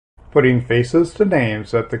putting faces to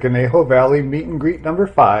names at the Conejo Valley Meet and Greet number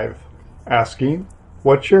 5, asking,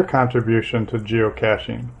 what's your contribution to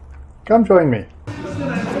geocaching? Come join me.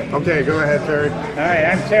 Okay, go ahead, Terry. All right,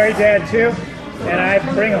 I'm Terry Dad too, and I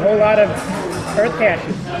bring a whole lot of earth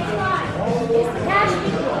caches.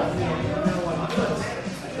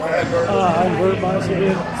 I'm Bert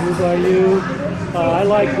Masahin, Blue Bayou. I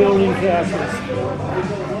like building caches.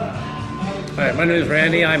 Hi, my name is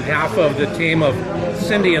Randy. I'm half of the team of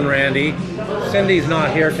Cindy and Randy. Cindy's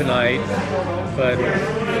not here tonight, but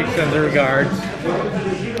she sends her regards.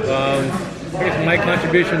 I guess my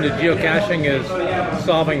contribution to geocaching is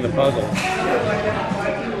solving the puzzle.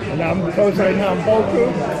 And I'm Jose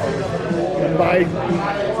Namboku, and my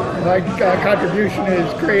contribution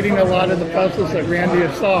is creating a lot of the puzzles that Randy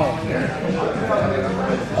has solved.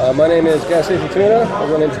 My name is Gas Station Tuna.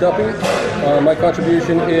 My name's Duppy. My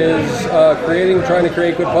contribution is trying to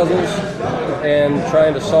create good puzzles and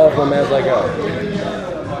trying to solve them as I go.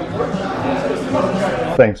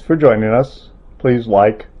 Thanks for joining us. Please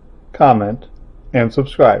like, comment, and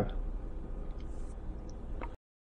subscribe.